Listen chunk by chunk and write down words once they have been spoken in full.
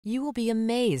You will be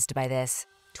amazed by this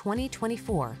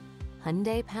 2024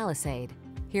 Hyundai Palisade.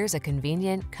 Here's a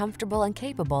convenient, comfortable, and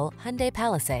capable Hyundai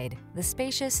Palisade, the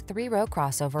spacious three-row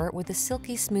crossover with a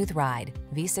silky smooth ride,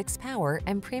 V6 power,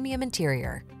 and premium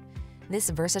interior.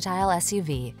 This versatile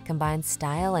SUV combines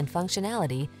style and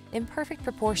functionality in perfect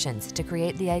proportions to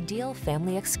create the ideal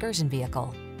family excursion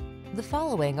vehicle. The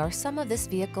following are some of this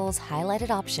vehicle's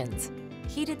highlighted options: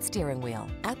 heated steering wheel,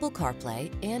 Apple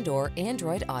CarPlay and/or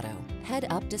Android Auto,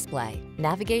 head-up display,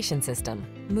 navigation system,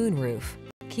 moonroof,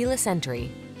 keyless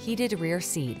entry, heated rear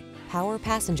seat, power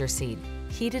passenger seat,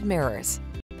 heated mirrors,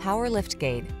 power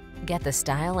liftgate. Get the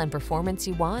style and performance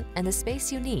you want and the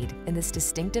space you need in this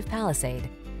distinctive Palisade.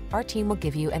 Our team will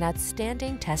give you an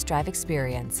outstanding test drive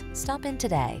experience. Stop in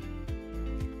today.